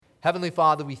Heavenly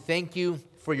Father, we thank you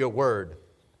for your word.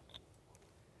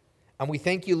 And we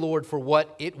thank you, Lord, for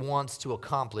what it wants to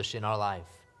accomplish in our life.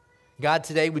 God,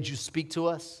 today, would you speak to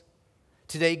us?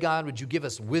 Today, God, would you give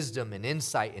us wisdom and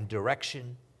insight and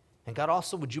direction? And God,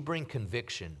 also, would you bring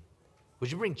conviction?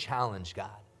 Would you bring challenge, God?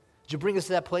 Would you bring us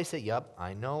to that place that, yep,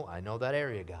 I know that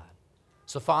area, God.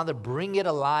 So, Father, bring it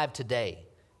alive today,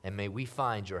 and may we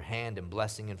find your hand and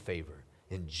blessing and favor.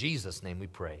 In Jesus' name we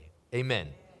pray. Amen.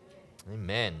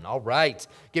 Amen. All right.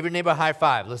 Give your neighbor a high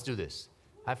five. Let's do this.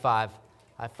 High five.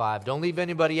 High five. Don't leave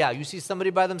anybody out. You see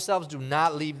somebody by themselves, do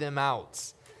not leave them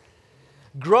out.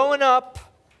 Growing up,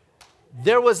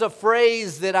 there was a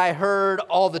phrase that I heard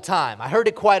all the time. I heard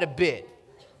it quite a bit.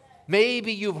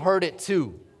 Maybe you've heard it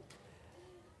too.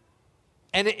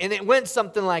 And it went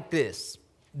something like this.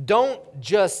 Don't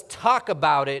just talk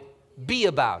about it, be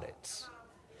about it.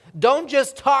 Don't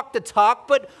just talk the talk,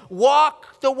 but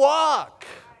walk the walk.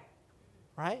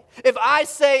 Right? If I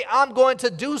say I'm going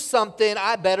to do something,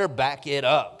 I better back it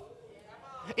up.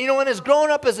 You know, and as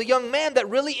growing up as a young man, that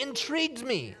really intrigued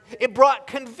me. It brought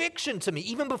conviction to me,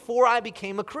 even before I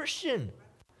became a Christian.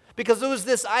 Because there was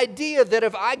this idea that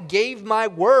if I gave my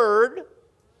word,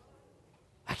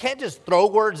 I can't just throw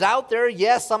words out there.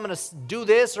 Yes, I'm going to do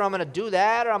this, or I'm going to do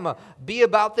that, or I'm going to be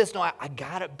about this. No, I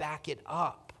got to back it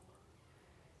up.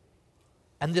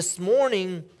 And this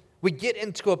morning, we get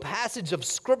into a passage of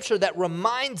Scripture that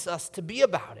reminds us to be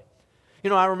about it. You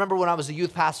know, I remember when I was a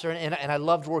youth pastor and I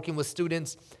loved working with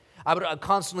students, I would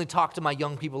constantly talk to my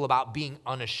young people about being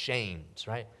unashamed,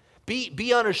 right?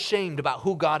 Be unashamed about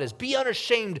who God is. Be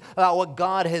unashamed about what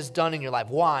God has done in your life.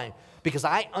 Why? Because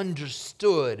I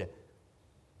understood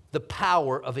the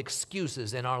power of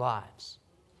excuses in our lives.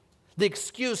 The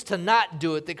excuse to not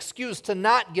do it, the excuse to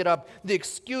not get up, the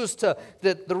excuse to,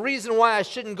 the reason why I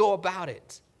shouldn't go about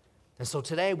it. And so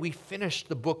today we finished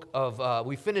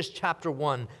chapter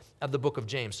 1 of the book of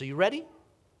James. So you ready?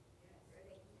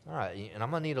 All right, and I'm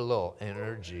going to need a little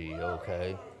energy,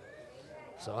 okay?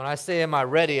 So when I say, am I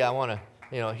ready, I want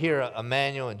to, hear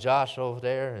Emmanuel and Josh over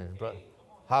there and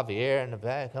Javier in the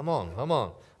back. Come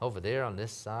on. Over there on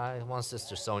this side. Come on,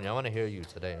 Sister Sonia. I want to hear you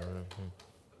today.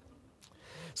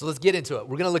 So let's get into it.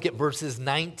 We're going to look at verses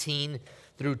 19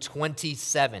 through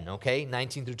 27, okay?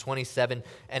 19 through 27.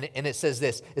 And it says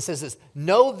this. It says this.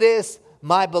 Know this,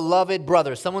 my beloved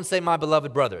brothers. Someone say, my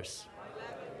beloved brothers.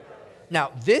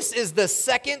 Now, this is the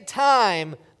second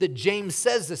time that James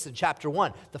says this in chapter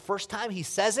 1. The first time he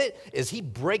says it is he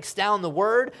breaks down the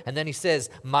word, and then he says,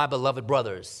 my beloved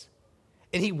brothers.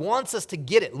 And he wants us to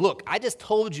get it. Look, I just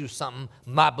told you something,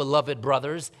 my beloved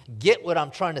brothers. Get what I'm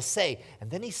trying to say.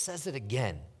 And then he says it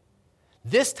again.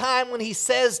 This time when he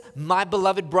says, my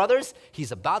beloved brothers,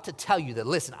 he's about to tell you that,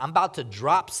 listen, I'm about to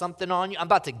drop something on you. I'm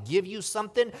about to give you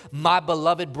something, my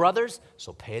beloved brothers.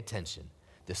 So pay attention.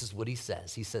 This is what he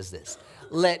says. He says this.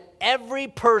 Let every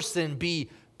person be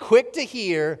quick to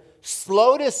hear,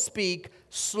 slow to speak,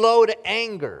 slow to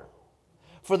anger.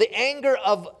 For the anger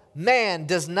of man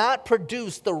does not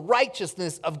produce the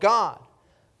righteousness of God.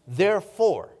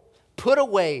 Therefore, put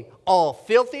away all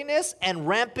filthiness and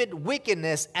rampant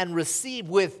wickedness and receive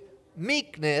with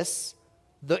meekness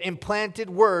the implanted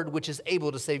word which is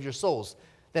able to save your souls.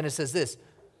 Then it says this,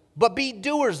 but be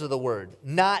doers of the word,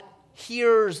 not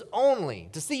hearers only,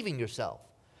 deceiving yourself.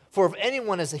 For if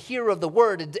anyone is a hearer of the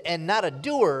word and not a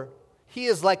doer, he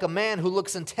is like a man who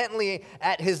looks intently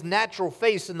at his natural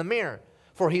face in the mirror.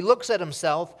 For he looks at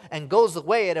himself and goes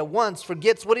away and at once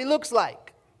forgets what he looks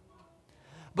like.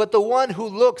 But the one who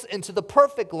looks into the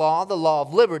perfect law, the law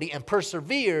of liberty, and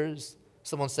perseveres,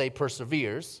 someone say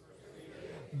perseveres,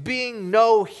 being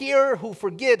no hearer who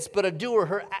forgets, but a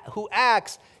doer who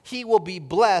acts, he will be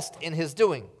blessed in his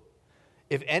doing.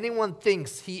 If anyone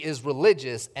thinks he is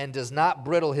religious and does not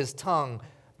bridle his tongue,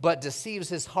 but deceives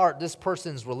his heart, this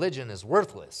person's religion is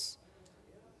worthless.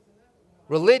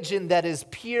 Religion that is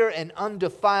pure and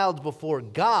undefiled before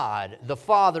God, the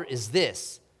Father, is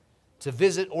this: to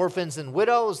visit orphans and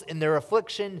widows in their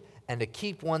affliction and to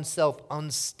keep oneself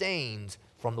unstained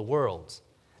from the world.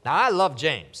 Now, I love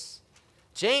James.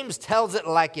 James tells it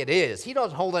like it is. He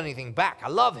doesn't hold anything back. I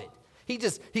love it.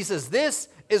 He says, this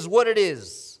is what it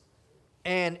is.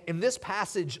 And in this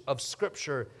passage of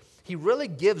Scripture, he really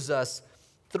gives us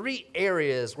 3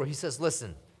 areas where he says,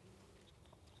 listen,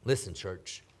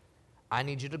 church, I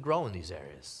need you to grow in these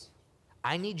areas.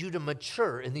 I need you to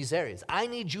mature in these areas. I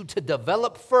need you to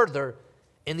develop further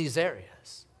in these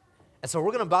areas. And so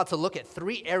we're about to look at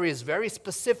 3 areas very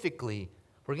specifically.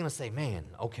 We're going to say, man,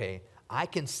 okay, I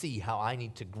can see how I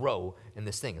need to grow in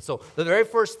this thing. And so the very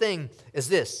first thing is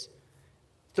this.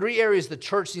 3 areas the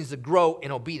church needs to grow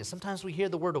in obedience. Sometimes we hear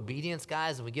the word obedience,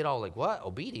 guys, and we get all like, what?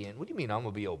 Obedient? What do you mean I'm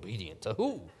going to be obedient? To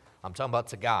who? I'm talking about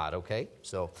to God, okay?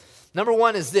 So, number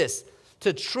 1 is this,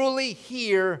 to truly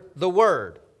hear the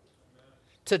word.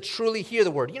 To truly hear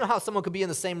the word. You know how someone could be in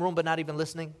the same room but not even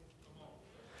listening?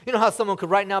 You know how someone could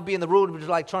right now be in the room just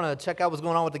like trying to check out what's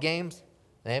going on with the games?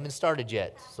 They haven't started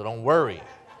yet, so don't worry.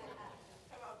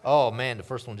 Oh, man, the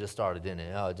first one just started, didn't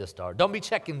it? Oh, it just started. Don't be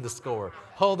checking the score.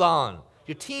 Hold on.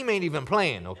 Your team ain't even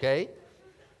playing, okay?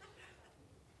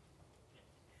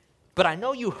 But I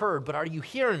know you heard, but are you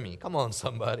hearing me? Come on,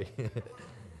 somebody.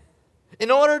 In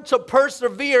order to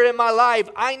persevere in my life,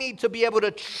 I need to be able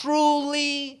to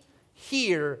truly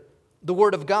hear the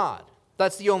word of God.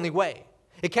 That's the only way.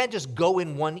 It can't just go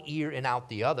in one ear and out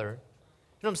the other.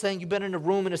 You know what I'm saying? You've been in a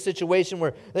room in a situation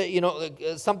where,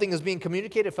 something is being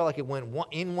communicated. It felt like it went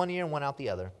in one ear and went out the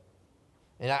other.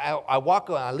 And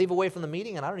I leave away from the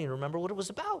meeting, and I don't even remember what it was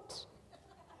about.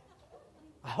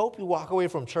 I hope you walk away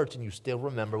from church and you still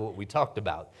remember what we talked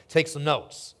about. Take some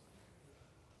notes.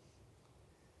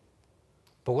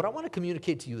 But what I want to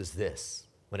communicate to you is this.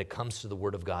 When it comes to the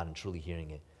word of God and truly hearing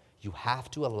it, you have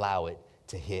to allow it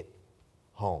to hit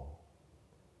home.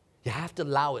 You have to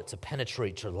allow it to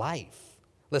penetrate your life.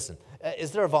 Listen,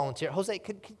 is there a volunteer? Jose,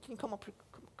 can you come up here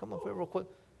real quick?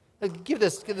 Give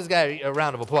this guy a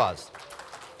round of applause.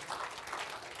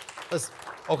 Listen,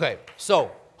 okay,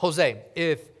 so, Jose,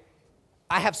 if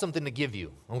I have something to give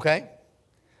you, okay?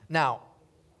 Now,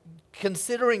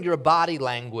 considering your body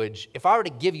language, if I were to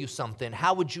give you something,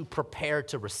 how would you prepare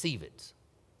to receive it?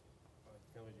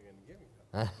 I feel like you're going to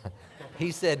give me that.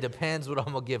 He said, depends what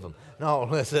I'm going to give him. No,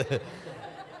 listen.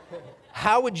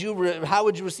 How would you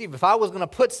receive? If I was going to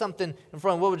put something in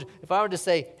front, if I were to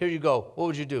say, here you go, what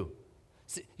would you do?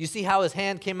 You see how his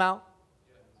hand came out?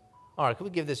 All right, can we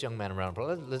give this young man a round of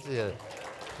applause? Let's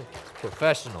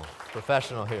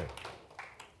professional here.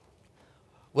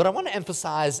 What I want to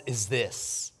emphasize is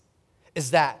this,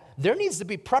 is that there needs to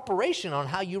be preparation on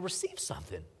how you receive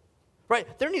something, right?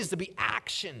 There needs to be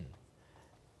action.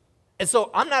 And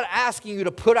so I'm not asking you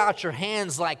to put out your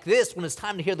hands like this when it's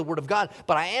time to hear the word of God,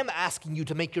 but I am asking you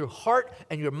to make your heart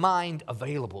and your mind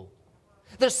available.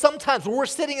 There's sometimes where we're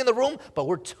sitting in the room, but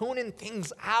we're tuning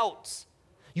things out.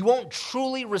 You won't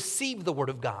truly receive the word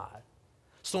of God.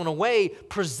 So in a way,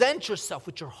 present yourself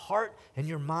with your heart and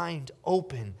your mind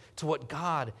open to what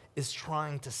God is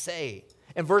trying to say.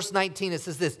 In verse 19, it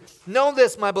says this, know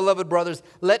this, my beloved brothers,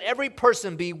 let every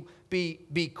person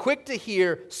be quick to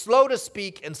hear, slow to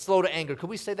speak, and slow to anger. Could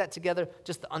we say that together?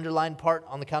 Just the underlined part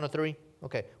on the count of 3?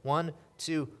 Okay, 1,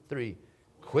 2, 3.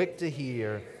 Quick to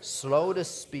hear, slow to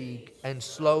speak, and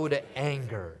slow to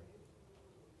anger.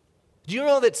 Do you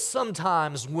know that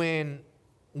sometimes when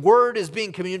word is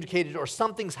being communicated or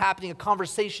something's happening, a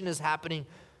conversation is happening,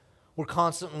 we're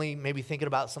constantly maybe thinking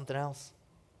about something else?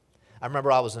 I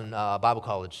remember I was in Bible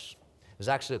college. It was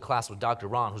actually a class with Dr.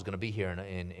 Ron, who's going to be here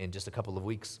in just a couple of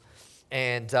weeks.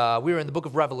 And we were in the book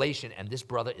of Revelation, and this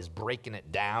brother is breaking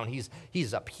it down.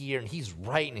 He's up here, and he's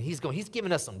writing, and he's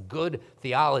giving us some good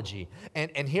theology.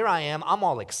 And here I am, I'm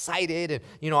all excited,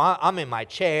 and I'm in my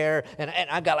chair, and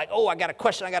I got like, I got a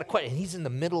question. And he's in the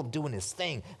middle of doing his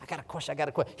thing. I got a question.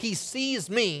 He sees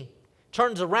me,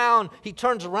 turns around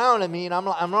at me, and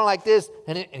I'm like this,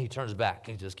 and he turns back.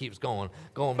 He just keeps going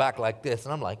back like this,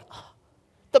 and I'm like,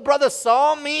 the brother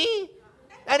saw me,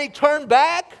 and he turned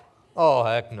back. Oh,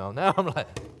 heck no. Now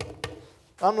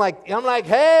I'm like,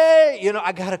 hey,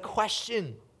 I got a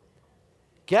question.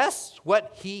 Guess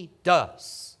what he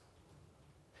does?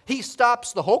 He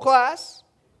stops the whole class.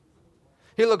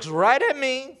 He looks right at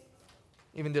me.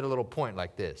 Even did a little point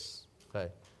like this.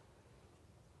 Okay.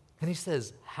 And he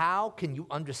says, how can you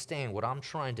understand what I'm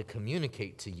trying to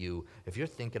communicate to you if you're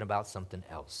thinking about something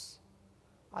else?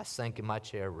 I sank in my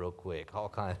chair real quick.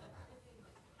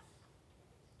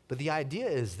 But the idea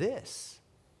is this.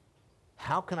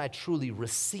 How can I truly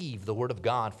receive the word of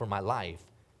God for my life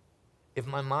if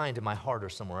my mind and my heart are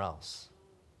somewhere else?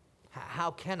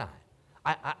 How can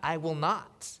I? I will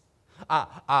not.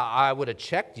 I would have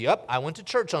checked. Yep, I went to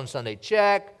church on Sunday.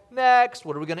 Check. Next.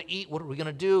 What are we going to eat? What are we going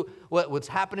to do? What's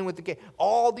happening with the game?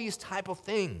 All these type of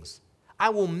things. I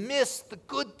will miss the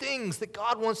good things that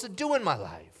God wants to do in my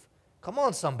life. Come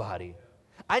on, somebody.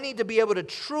 I need to be able to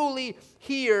truly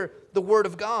hear the word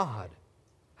of God.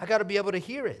 I got to be able to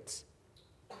hear it.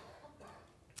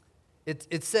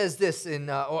 It says this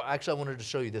actually I wanted to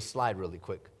show you this slide really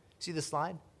quick. See this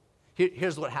slide?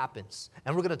 Here's what happens.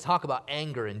 And we're going to talk about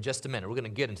anger in just a minute. We're going to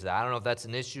get into that. I don't know if that's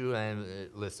an issue. And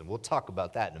listen, we'll talk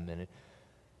about that in a minute.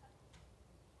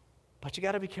 But you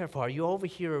got to be careful. Are you over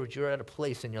here or you're at a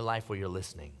place in your life where you're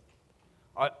listening?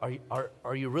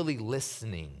 Are you really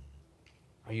listening?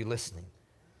 Are you listening?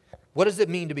 What does it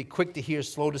mean to be quick to hear,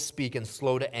 slow to speak, and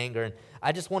slow to anger? And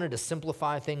I just wanted to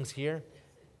simplify things here.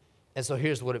 And so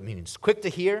here's what it means. Quick to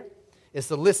hear is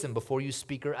to listen before you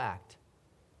speak or act.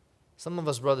 Some of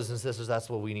us brothers and sisters, that's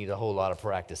what we need a whole lot of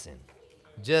practice in.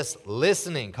 Just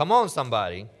listening. Come on,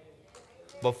 somebody.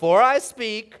 Before I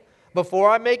speak, before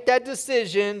I make that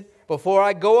decision, before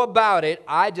I go about it,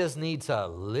 I just need to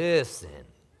listen.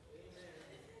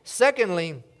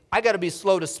 Secondly, I got to be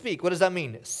slow to speak. What does that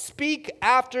mean? Speak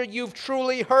after you've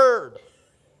truly heard.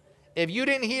 If you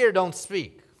didn't hear, don't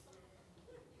speak.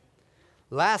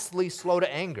 Lastly, slow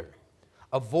to anger.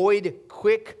 Avoid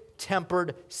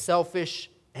quick-tempered, selfish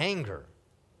anger.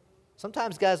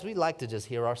 Sometimes, guys, we like to just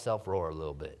hear ourselves roar a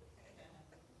little bit.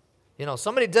 You know,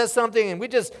 somebody does something and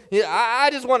I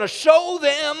just want to show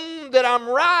them that I'm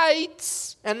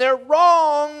right and they're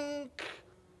wrong.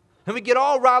 And we get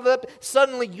all riled up.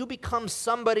 Suddenly you become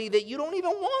somebody that you don't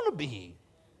even want to be.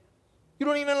 You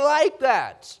don't even like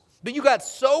that. But you got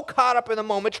so caught up in the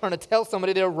moment trying to tell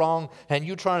somebody they're wrong and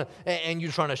you're trying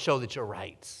to show that you're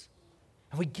right.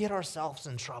 And we get ourselves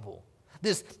in trouble.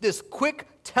 This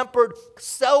quick-tempered,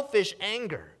 selfish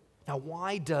anger. Now,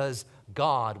 why does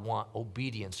God want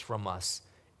obedience from us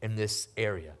in this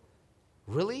area?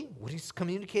 Really? What he's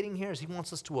communicating here is he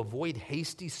wants us to avoid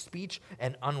hasty speech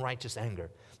and unrighteous anger.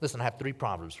 Listen, I have 3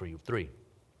 proverbs for you. 3.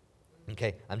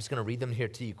 Okay, I'm just going to read them here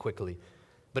to you quickly.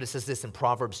 But it says this in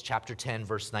Proverbs chapter 10,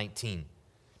 verse 19.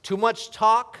 Too much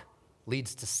talk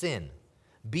leads to sin.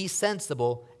 Be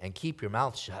sensible and keep your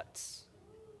mouth shut.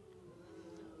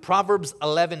 Proverbs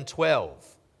 11:12.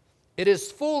 It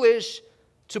is foolish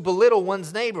to belittle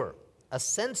one's neighbor. A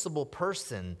sensible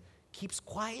person keeps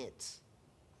quiet.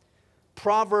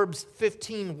 Proverbs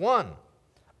 15:1.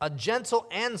 A gentle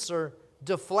answer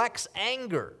deflects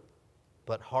anger,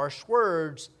 but harsh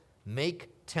words make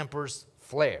tempers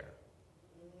flare.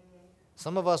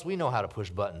 Some of us, we know how to push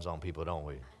buttons on people, don't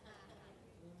we?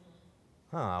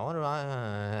 I wonder,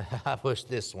 I push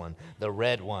this one, the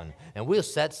red one, and we'll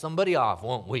set somebody off,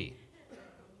 won't we?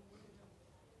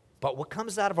 But what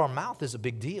comes out of our mouth is a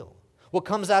big deal. What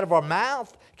comes out of our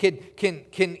mouth can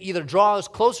either draw us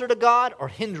closer to God or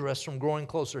hinder us from growing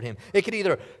closer to Him. It could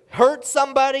either hurt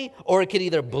somebody or it could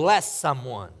either bless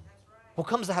someone. What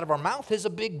comes out of our mouth is a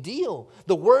big deal.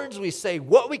 The words we say,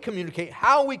 what we communicate,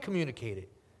 how we communicate it.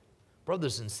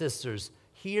 Brothers and sisters,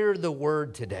 hear the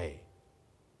word today.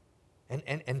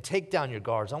 And take down your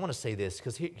guards. I want to say this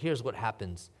because here's what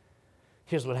happens.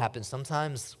 Here's what happens.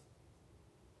 Sometimes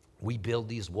we build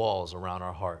these walls around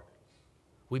our heart.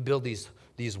 We build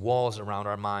these walls around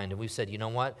our mind, and we've said, you know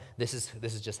what? This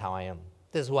is just how I am.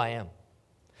 This is who I am.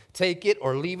 Take it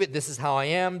or leave it. This is how I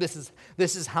am. This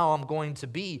is how I'm going to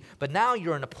be. But now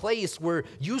you're in a place where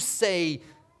you say,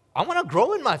 I want to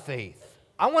grow in my faith.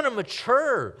 I want to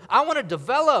mature. I want to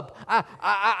develop.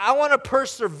 I want to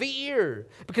persevere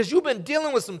because you've been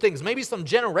dealing with some things, maybe some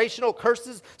generational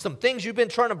curses, some things you've been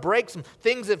trying to break, some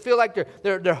things that feel like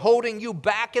they're holding you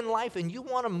back in life, and you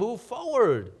want to move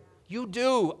forward. You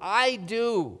do. I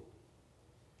do.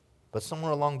 But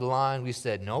somewhere along the line, we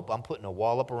said, nope, I'm putting a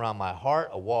wall up around my heart,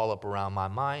 a wall up around my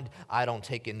mind. I don't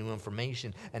take in new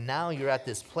information. And now you're at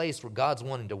this place where God's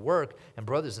wanting to work, and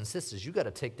brothers and sisters, you got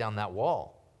to take down that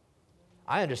wall.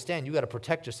 I understand you got to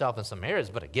protect yourself in some areas,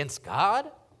 but against God,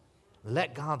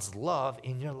 let God's love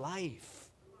in your life.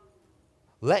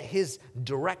 Let His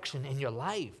direction in your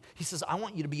life. He says, I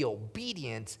want you to be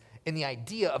obedient in the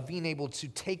idea of being able to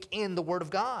take in the Word of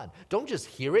God. Don't just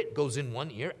hear it, goes in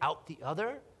one ear, out the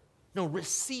other. No,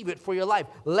 receive it for your life.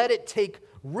 Let it take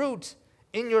root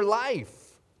in your life.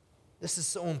 This is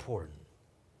so important.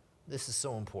 This is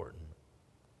so important.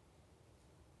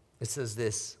 It says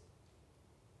this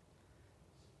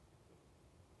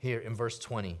here in verse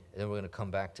 20, and then we're going to come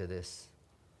back to this.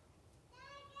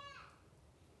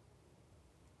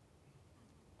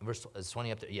 Verse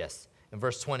 20 up there, yes. In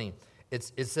verse 20,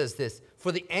 it says this,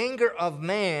 for the anger of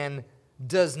man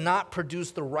does not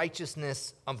produce the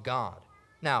righteousness of God.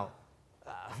 Now,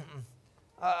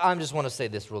 I just want to say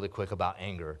this really quick about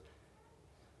anger.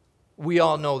 We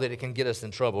all know that it can get us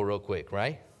in trouble real quick,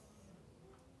 right?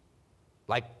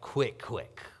 Like quick.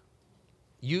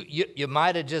 You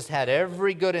might have just had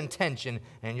every good intention,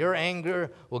 and your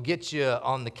anger will get you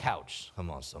on the couch.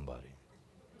 Come on, somebody.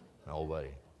 Nobody.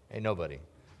 Ain't nobody.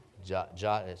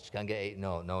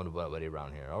 Nobody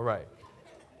around here. All right.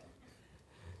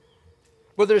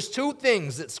 For there's two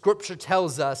things that Scripture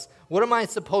tells us. What am I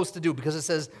supposed to do? Because it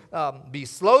says, be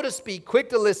slow to speak, quick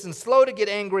to listen, slow to get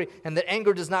angry, and that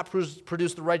anger does not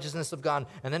produce the righteousness of God.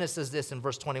 And then it says this in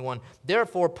verse 21,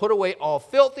 therefore put away all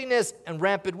filthiness and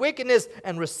rampant wickedness,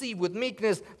 and receive with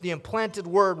meekness the implanted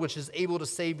word which is able to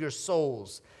save your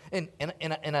souls. And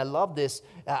I love this,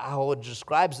 how it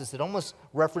describes this. It almost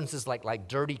references like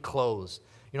dirty clothes.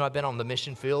 You know, I've been on the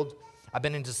mission field. I've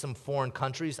been into some foreign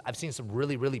countries. I've seen some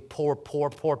really, really poor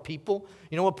people.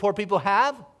 You know what poor people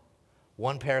have?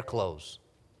 One pair of clothes.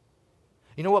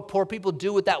 You know what poor people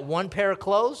do with that one pair of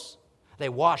clothes? They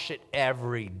wash it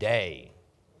every day.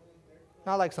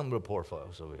 Not like some real poor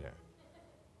folks over here.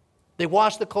 They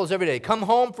wash the clothes every day. Come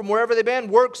home from wherever they've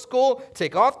been, work, school,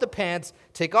 take off the pants,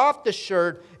 take off the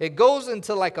shirt. It goes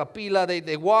into like a pila.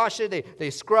 They wash it, they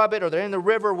scrub it, or they're in the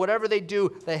river, whatever they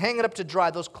do. They hang it up to dry.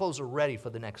 Those clothes are ready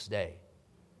for the next day.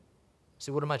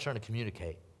 See, what am I trying to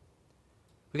communicate?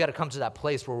 We got to come to that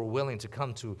place where we're willing to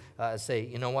come to say,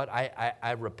 you know what,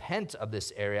 I repent of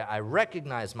this area. I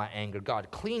recognize my anger. God,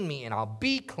 clean me and I'll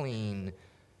be clean.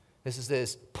 This is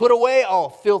this. Put away all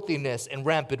filthiness and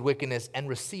rampant wickedness and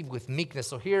receive with meekness.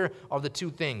 So here are the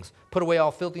two things. Put away all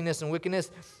filthiness and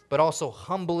wickedness, but also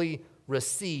humbly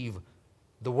receive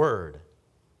the word.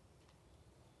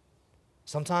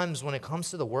 Sometimes when it comes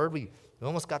to the word, we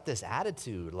almost got this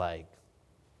attitude like,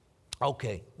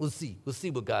 okay, we'll see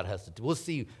what God has to do. We'll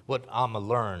see what I'm going to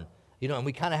learn. You know, and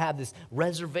we kind of have this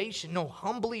reservation. No,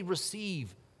 humbly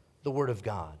receive the word of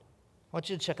God. I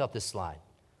want you to check out this slide.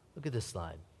 Look at this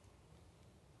slide.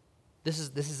 This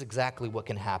is exactly what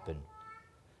can happen.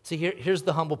 See, here's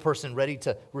the humble person ready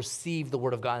to receive the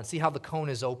word of God. And see how the cone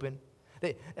is open?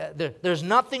 There's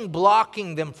nothing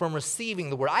blocking them from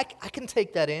receiving the word. I can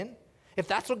take that in. If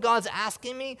that's what God's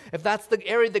asking me, if that's the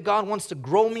area that God wants to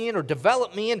grow me in or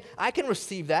develop me in, I can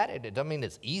receive that. It doesn't mean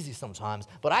it's easy sometimes,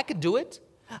 but I could do it.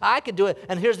 I could do it.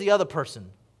 And here's the other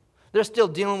person. They're still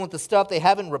dealing with the stuff they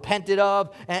haven't repented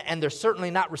of, and they're certainly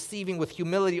not receiving with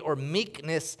humility or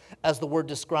meekness, as the word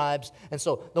describes. And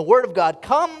so the word of God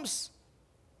comes,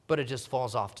 but it just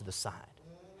falls off to the side.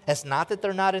 It's not that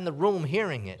they're not in the room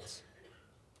hearing it.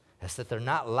 It's that they're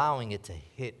not allowing it to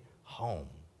hit home.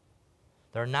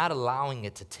 They're not allowing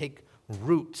it to take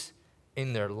root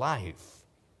in their life.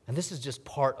 And this is just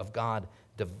part of God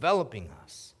developing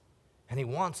us. And he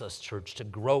wants us, church, to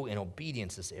grow in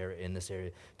obedience in this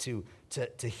area, to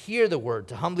hear the word,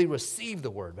 to humbly receive the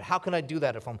word. But how can I do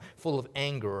that if I'm full of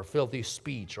anger or filthy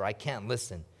speech or I can't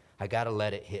listen? I got to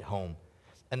let it hit home.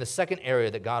 And the second area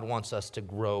that God wants us to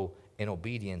grow in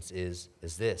obedience is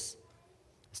this.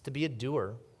 It's to be a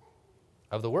doer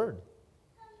of the word.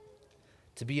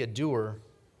 To be a doer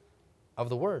of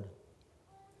the word.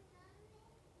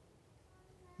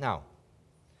 Now,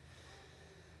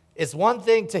 it's one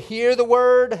thing to hear the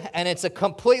word, and it's a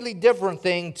completely different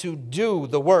thing to do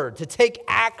the word, to take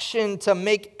action, to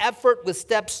make effort with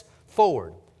steps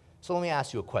forward. So let me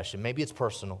ask you a question. Maybe it's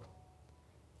personal.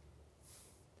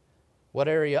 What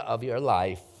area of your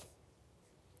life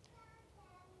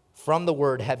from the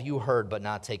word have you heard but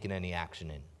not taken any action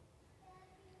in?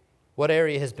 What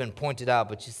area has been pointed out,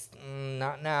 but just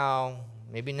not now,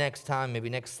 maybe next time, maybe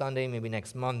next Sunday, maybe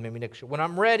next month, maybe next year, when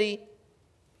I'm ready?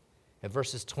 In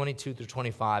verses 22 through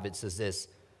 25, it says this,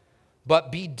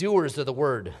 but be doers of the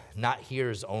word, not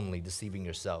hearers only, deceiving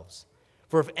yourselves.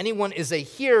 For if anyone is a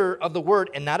hearer of the word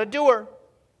and not a doer,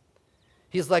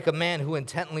 he is like a man who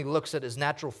intently looks at his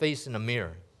natural face in a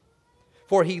mirror.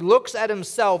 For he looks at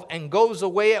himself and goes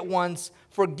away at once,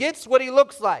 forgets what he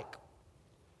looks like.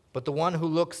 But the one who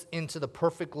looks into the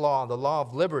perfect law, the law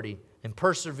of liberty, and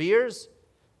perseveres,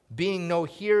 being no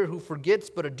hearer who forgets,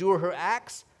 but a doer who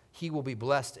acts, he will be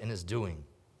blessed in his doing.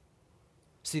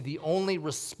 See, the only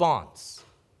response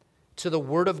to the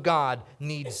word of God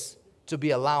needs to be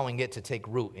allowing it to take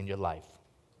root in your life.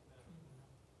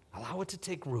 Allow it to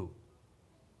take root.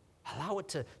 Allow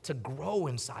it to grow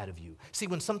inside of you. See,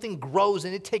 when something grows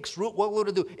and it takes root, what will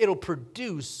it do? It'll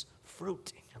produce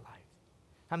fruit in your life.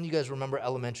 How many of you guys remember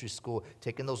elementary school,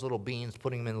 taking those little beans,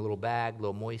 putting them in a little bag, a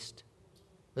little moist?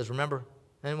 You guys remember?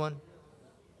 Anyone?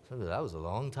 That was a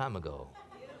long time ago.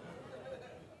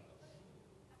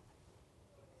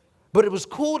 But it was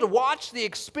cool to watch the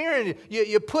experience.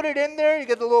 You put it in there, you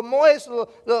get the little moist,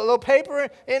 little paper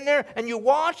in there, and you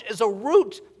watch as a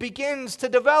root begins to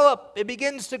develop. It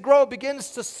begins to grow,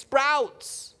 begins to sprout.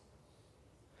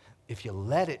 If you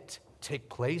let it take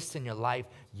place in your life,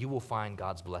 you will find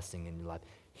God's blessing in your life.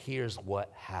 Here's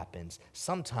what happens.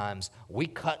 Sometimes we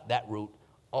cut that root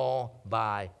all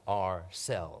by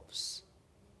ourselves.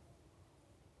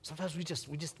 Sometimes we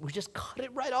just cut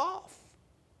it right off.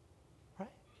 Right?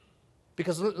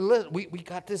 Because we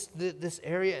got this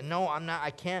area. No, I'm not.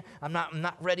 I can't. I'm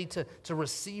not ready to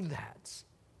receive that.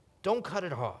 Don't cut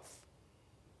it off.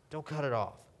 Don't cut it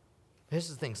off. Here's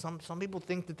the thing. Some people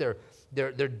think that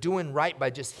they're doing right by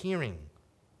just hearing,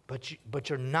 but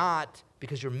you're not,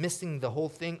 because you're missing the whole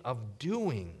thing of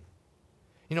doing.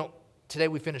 You know, today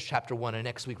we finished chapter 1, and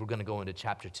next week we're going to go into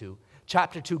chapter 2.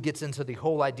 Chapter 2 gets into the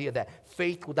whole idea that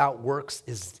faith without works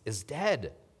is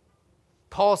dead.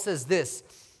 Paul says this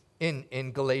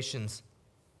in Galatians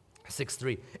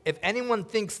 6:3. If anyone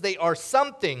thinks they are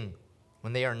something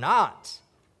when they are not,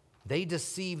 they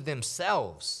deceive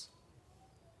themselves.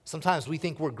 Sometimes we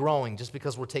think we're growing just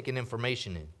because we're taking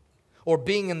information in, or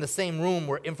being in the same room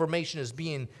where information is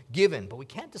being given, but we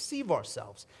can't deceive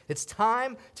ourselves. It's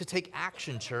time to take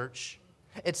action, church.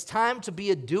 It's time to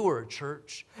be a doer,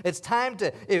 church. It's time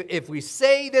to, if we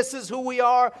say this is who we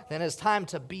are, then it's time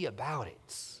to be about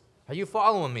it. Are you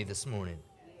following me this morning?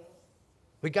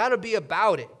 We got to be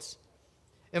about it.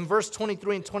 In verse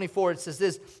 23 and 24, it says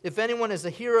this: if anyone is a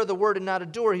hearer of the word and not a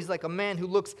doer, he's like a man who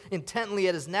looks intently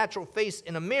at his natural face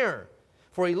in a mirror.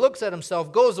 For he looks at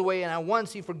himself, goes away, and at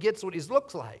once he forgets what he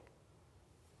looks like.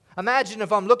 Imagine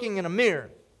if I'm looking in a mirror,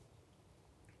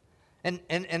 and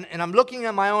I'm looking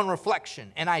at my own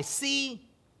reflection, and I see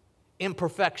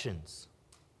imperfections.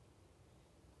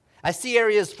 I see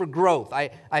areas for growth.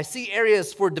 I see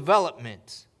areas for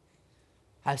development.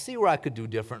 I see where I could do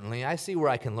differently. I see where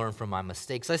I can learn from my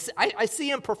mistakes. I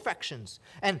see imperfections.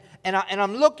 And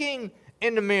I'm looking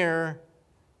in the mirror,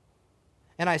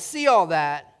 and I see all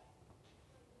that,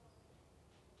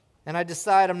 and I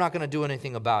decide I'm not going to do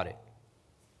anything about it.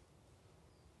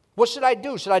 What should I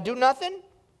do? Should I do nothing?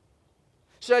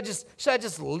 Should I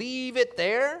just leave it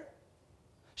there?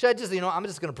 Should I just, I'm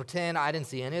just going to pretend I didn't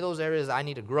see any of those areas I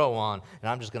need to grow on,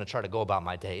 and I'm just going to try to go about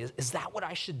my day? Is that what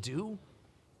I should do?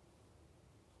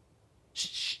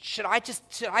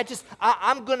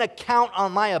 I'm going to count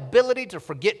on my ability to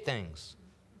forget things.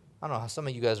 I don't know how some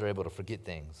of you guys are able to forget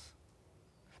things.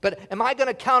 But am I going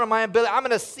to count on my ability? I'm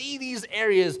going to see these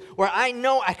areas where I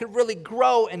know I could really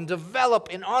grow and develop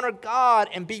and honor God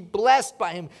and be blessed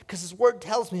by Him, because His Word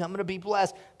tells me I'm going to be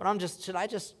blessed. But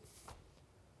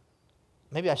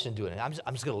maybe I shouldn't do it. I'm just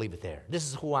going to leave it there. This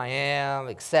is who I am.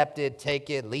 Accept it, take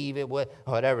it, leave it,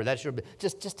 whatever. That's your.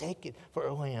 Just take it for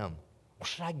who I am. Or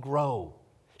should I grow?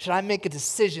 Should I make a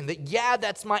decision that,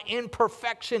 that's my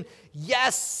imperfection?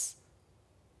 Yes,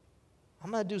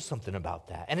 I'm going to do something about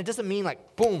that. And it doesn't mean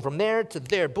like, boom, from there to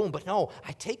there, boom. But no,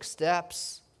 I take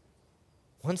steps,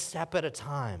 one step at a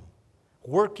time,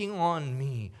 working on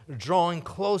me, drawing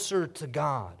closer to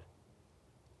God.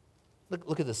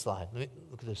 Look at this slide. Look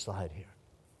at this slide here.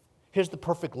 Here's the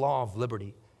perfect law of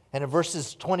liberty. And in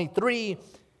verses 23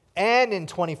 and in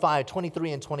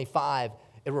 23 and 25,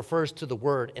 it refers to the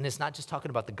word. And it's not just talking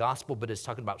about the gospel, but it's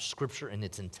talking about Scripture in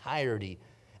its entirety.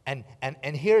 And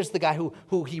here's the guy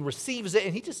who he receives it,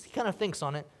 and he kind of thinks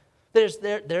on it. There's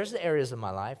the areas of my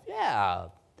life. Yeah,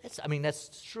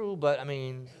 that's true, but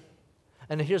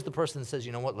and here's the person that says,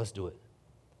 you know what, let's do it.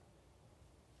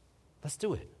 Let's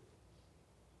do it.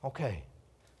 Okay,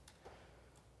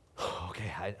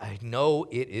 I know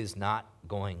it is not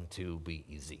going to be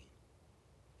easy.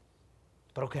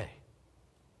 But okay,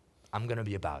 I'm going to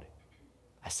be about it.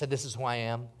 I said this is who I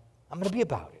am. I'm going to be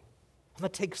about it. I'm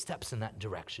going to take steps in that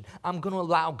direction. I'm going to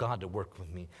allow God to work with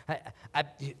me.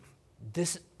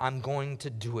 I'm going to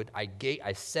do it.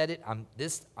 I said it. I'm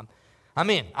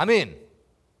in.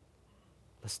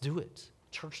 Let's do it.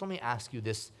 Church, let me ask you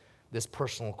this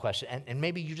personal question. And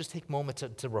maybe you just take a moment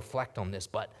to reflect on this.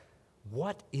 But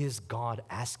what is God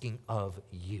asking of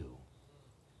you?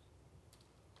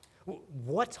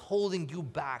 What's holding you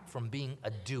back from being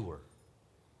a doer?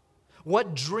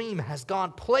 What dream has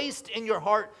God placed in your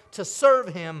heart to serve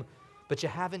Him, but you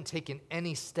haven't taken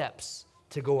any steps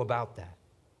to go about that?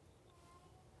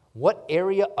 What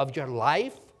area of your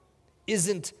life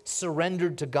isn't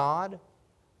surrendered to God,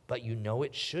 but you know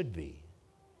it should be?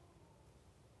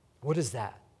 What is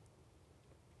that?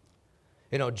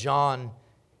 John,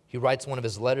 he writes one of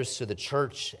his letters to the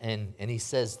church, and he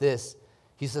says this.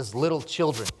 He says, little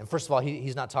children. And first of all,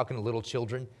 he's not talking to little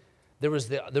children. There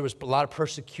was a lot of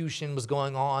persecution was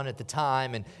going on at the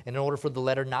time, and in order for the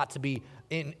letter not to be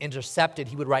intercepted,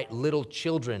 he would write little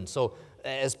children. So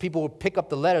as people would pick up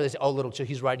the letter, they say, oh,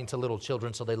 he's writing to little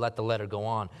children, so they let the letter go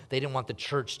on. They didn't want the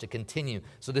church to continue.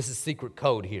 So this is secret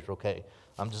code here, okay?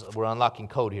 We're unlocking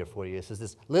code here for you. It says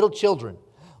this: little children,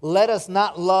 let us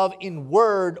not love in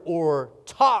word or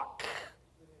talk,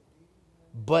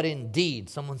 but in deed.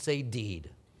 Someone say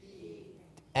deed.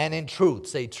 And in truth,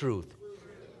 say truth.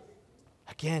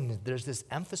 Again, there's this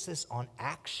emphasis on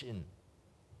action.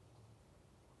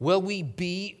 Will we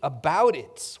be about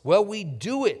it? Will we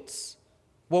do it?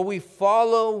 Will we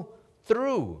follow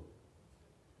through?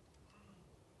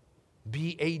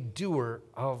 Be a doer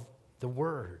of the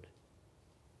word.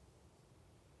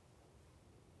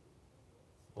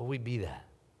 Will we be that?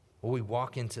 Will we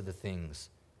walk into the things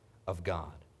of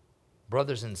God?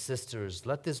 Brothers and sisters,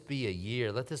 let this be a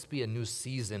year, let this be a new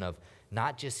season of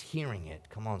not just hearing it,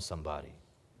 come on somebody,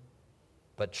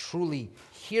 but truly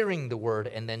hearing the word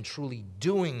and then truly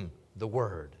doing the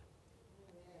word.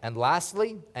 And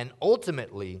lastly, and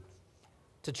ultimately,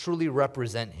 to truly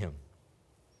represent him.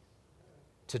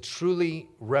 To truly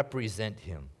represent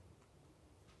him.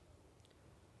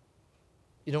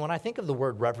 You know, when I think of the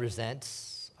word represent,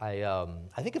 I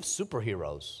think of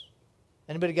superheroes.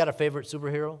 Anybody got a favorite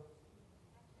superhero?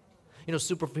 You know,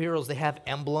 superheroes, they have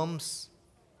emblems.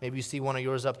 Maybe you see one of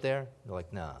yours up there. You're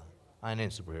like, nah, I ain't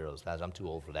into superheroes, guys. I'm too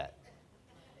old for that.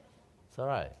 It's all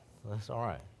right. That's all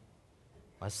right.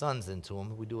 My son's into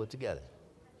them. We do it together.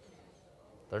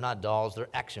 They're not dolls. They're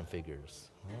action figures.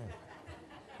 Yeah.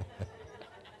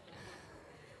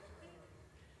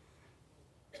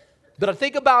 But I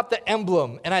think about the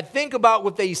emblem, and I think about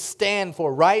what they stand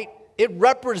for, right? It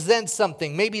represents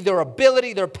something, maybe their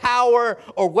ability, their power,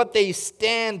 or what they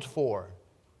stand for.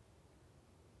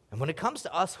 And when it comes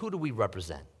to us, who do we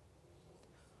represent?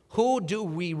 Who do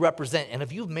we represent? And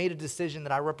if you've made a decision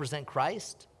that I represent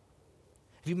Christ,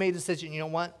 if you made a decision, you know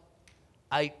what?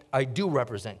 I do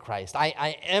represent Christ.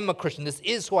 I am a Christian. This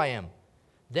is who I am.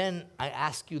 Then I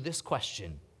ask you this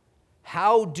question.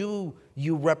 How do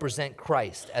you represent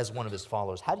Christ as one of his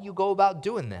followers? How do you go about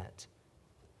doing that?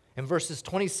 In verses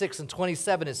 26 and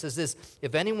 27, it says this,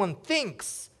 if anyone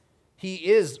thinks he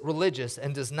is religious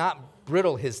and does not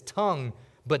bridle his tongue,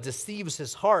 but deceives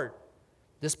his heart,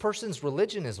 this person's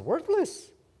religion is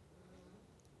worthless.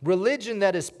 Religion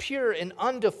that is pure and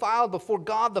undefiled before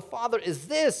God the Father is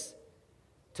this,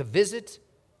 to visit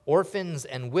orphans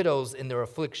and widows in their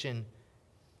affliction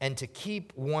and to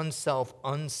keep oneself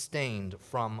unstained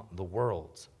from the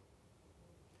world.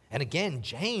 And again,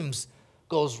 James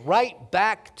goes right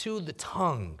back to the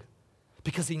tongue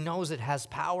because he knows it has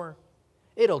power.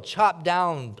 It'll chop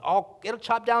down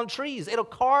trees. It'll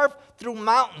carve through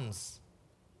mountains.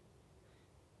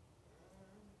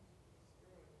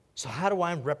 So how do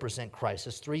I represent Christ?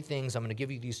 There's three things. I'm going to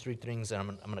give you these three things, and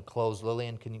I'm going to close.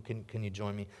 Lillian, can you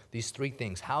join me? These three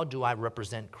things. How do I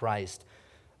represent Christ?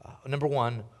 Number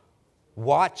one,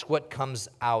 watch what comes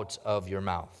out of your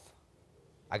mouth.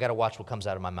 I got to watch what comes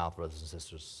out of my mouth, brothers and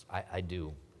sisters. I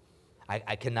do.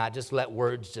 I cannot just let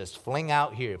words just fling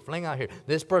out here.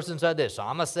 This person said this, so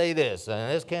I'm going to say this.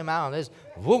 And this came out, and this,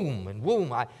 boom, and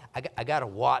boom. I got to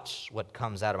watch what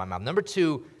comes out of my mouth. Number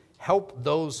two, help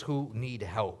those who need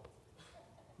help.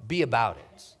 Be about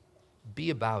it. Be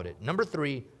about it. Number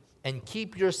three, and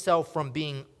keep yourself from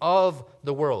being of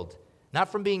the world. Not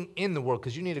from being in the world,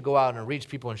 because you need to go out and reach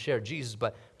people and share Jesus,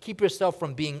 but keep yourself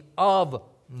from being of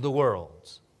the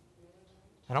world.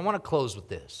 And I want to close with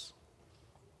this.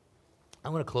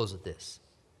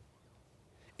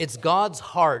 It's God's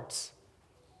heart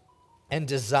and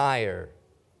desire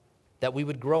that we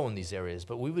would grow in these areas,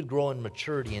 but we would grow in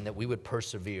maturity and that we would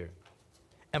persevere.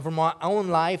 And from my own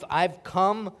life, I've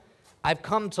come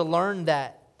to learn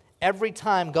that every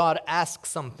time God asks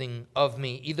something of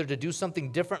me, either to do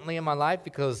something differently in my life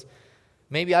because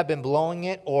maybe I've been blowing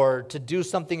it, or to do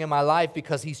something in my life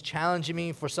because he's challenging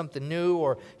me for something new,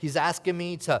 or he's asking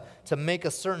me to make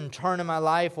a certain turn in my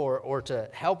life, or to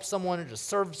help someone, or to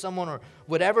serve someone, or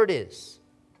whatever it is.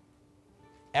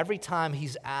 Every time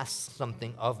he's asked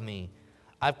something of me,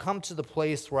 I've come to the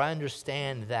place where I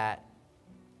understand that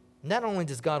not only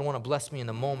does God want to bless me in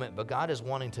the moment, but God is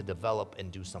wanting to develop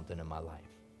and do something in my life.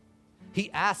 He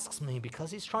asks me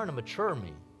because he's trying to mature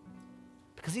me,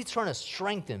 because he's trying to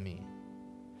strengthen me,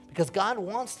 because God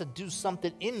wants to do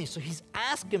something in me. So he's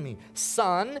asking me,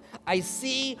 son, I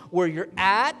see where you're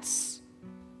at.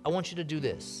 I want you to do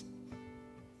this.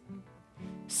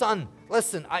 Son,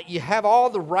 listen, you have all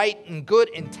the right and good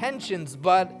intentions,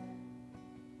 but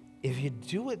if you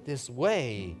do it this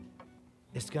way,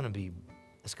 it's going to be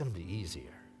easier.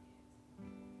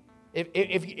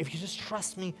 If you just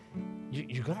trust me,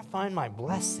 you're going to find my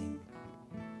blessing.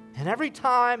 And every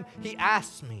time he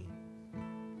asks me,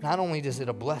 not only is it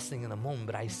a blessing in the moment,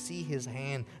 but I see his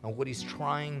hand and what he's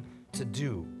trying to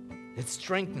do. It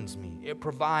strengthens me. It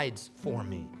provides for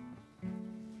me.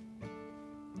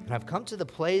 And I've come to the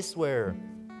place where,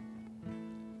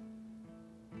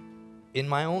 in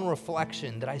my own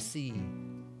reflection, that I see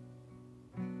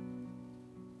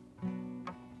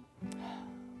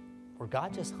where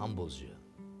God just humbles you.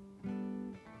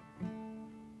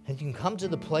 And you can come to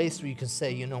the place where you can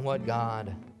say, you know what,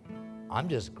 God, I'm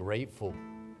just grateful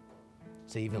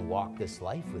to even walk this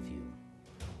life with you.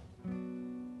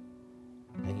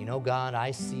 And you know, God,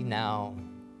 I see now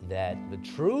that the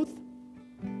truth,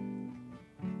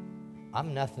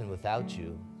 I'm nothing without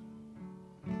you.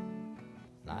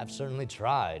 And I've certainly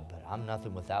tried, but I'm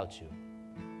nothing without you.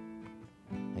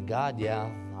 And God, yeah,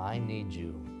 I need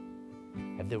you.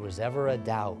 If there was ever a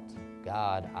doubt,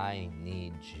 God, I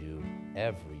need you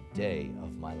every day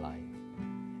of my life.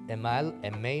 And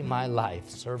may my life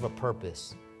serve a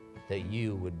purpose that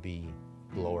you would be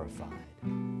glorified.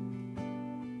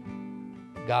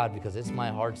 God, because it's my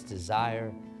heart's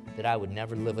desire that I would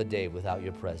never live a day without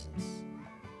your presence.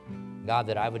 God,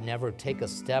 that I would never take a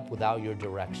step without your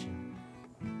direction.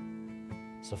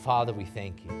 So, Father, we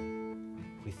thank you.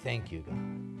 We thank you,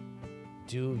 God.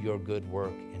 Do your good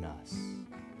work in us.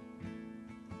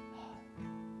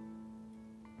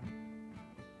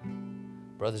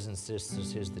 Brothers and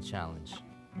sisters, here's the challenge.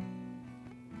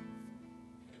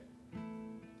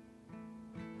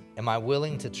 Am I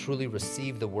willing to truly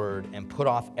receive the word and put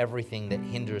off everything that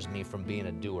hinders me from being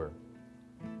a doer?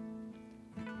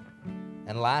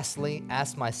 And lastly,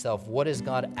 ask myself, what is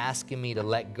God asking me to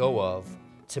let go of,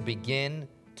 to begin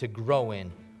to grow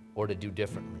in, or to do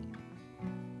differently?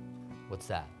 What's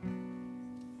that?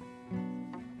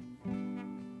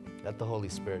 Let the Holy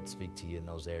Spirit speak to you in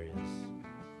those areas.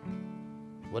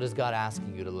 What is God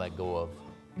asking you to let go of?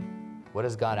 What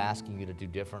is God asking you to do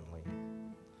differently?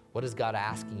 What is God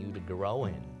asking you to grow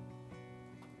in?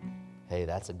 Hey,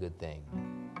 that's a good thing.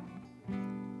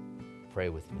 Pray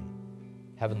with me.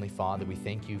 Heavenly Father, we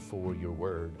thank you for your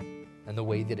word and the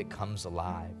way that it comes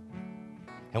alive.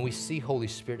 And we see, Holy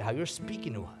Spirit, how you're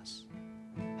speaking to us,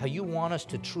 how you want us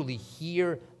to truly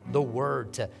hear the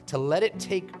word, to let it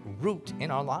take root in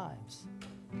our lives.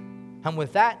 And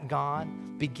with that, God,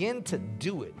 begin to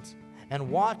do it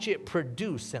and watch it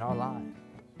produce in our life.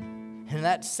 In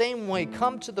that same way,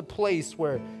 come to the place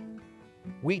where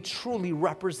we truly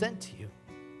represent you.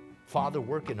 Father,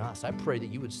 work in us. I pray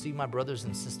that you would see my brothers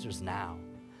and sisters now.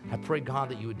 I pray, God,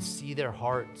 that you would see their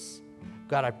hearts.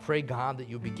 God, I pray, God, that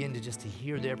you begin to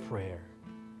hear their prayer.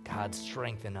 God,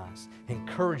 strengthen us.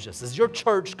 Encourage us. As your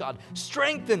church, God,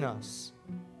 strengthen us.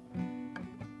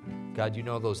 God, you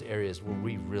know those areas where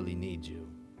we really need you,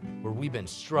 where we've been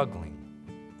struggling.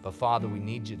 But Father, we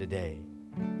need you today.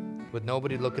 With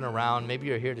nobody looking around, maybe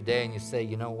you're here today and you say,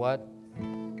 you know what?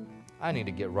 I need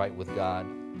to get right with God.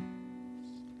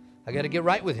 I got to get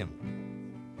right with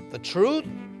him. The truth,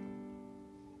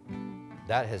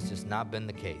 that has just not been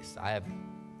the case. I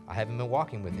haven't been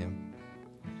walking with him.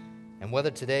 And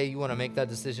whether today you want to make that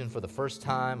decision for the first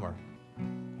time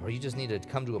or you just need to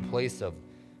come to a place of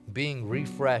being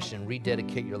refreshed and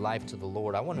rededicate your life to the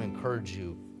Lord, I want to encourage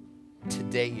you.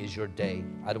 Today is your day.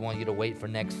 I don't want you to wait for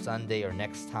next Sunday or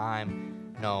next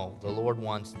time. No, the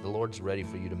Lord's ready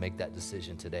for you to make that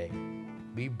decision today.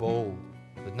 Be bold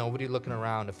with nobody looking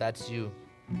around. If that's you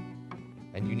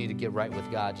and you need to get right with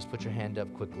God, just put your hand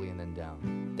up quickly and then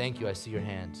down. Thank you, I see your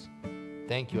hands.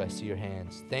 Thank you, I see your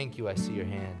hands. Thank you, I see your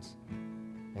hands.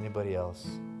 Anybody else?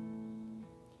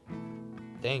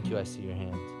 Thank you, I see your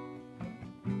hands.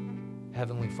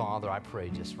 Heavenly Father, I pray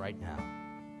just right now.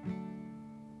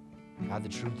 God, the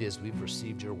truth is we've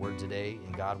received your word today,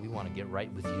 and God, we want to get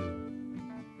right with you.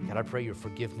 God, I pray your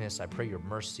forgiveness. I pray your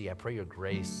mercy. I pray your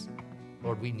grace.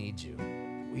 Lord, we need you.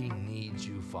 We need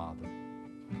you, Father.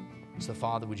 So,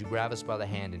 Father, would you grab us by the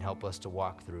hand and help us to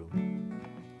walk through?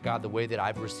 God, the way that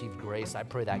I've received grace, I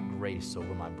pray that grace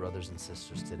over my brothers and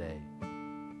sisters today.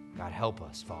 God, help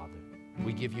us, Father.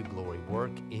 We give you glory.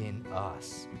 Work in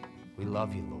us. We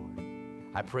love you, Lord.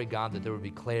 I pray, God, that there would be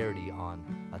clarity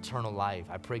on eternal life.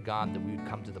 I pray, God, that we would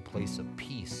come to the place of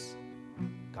peace.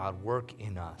 God, work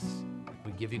in us.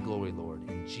 We give you glory, Lord.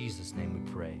 In Jesus' name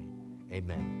we pray.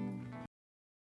 Amen.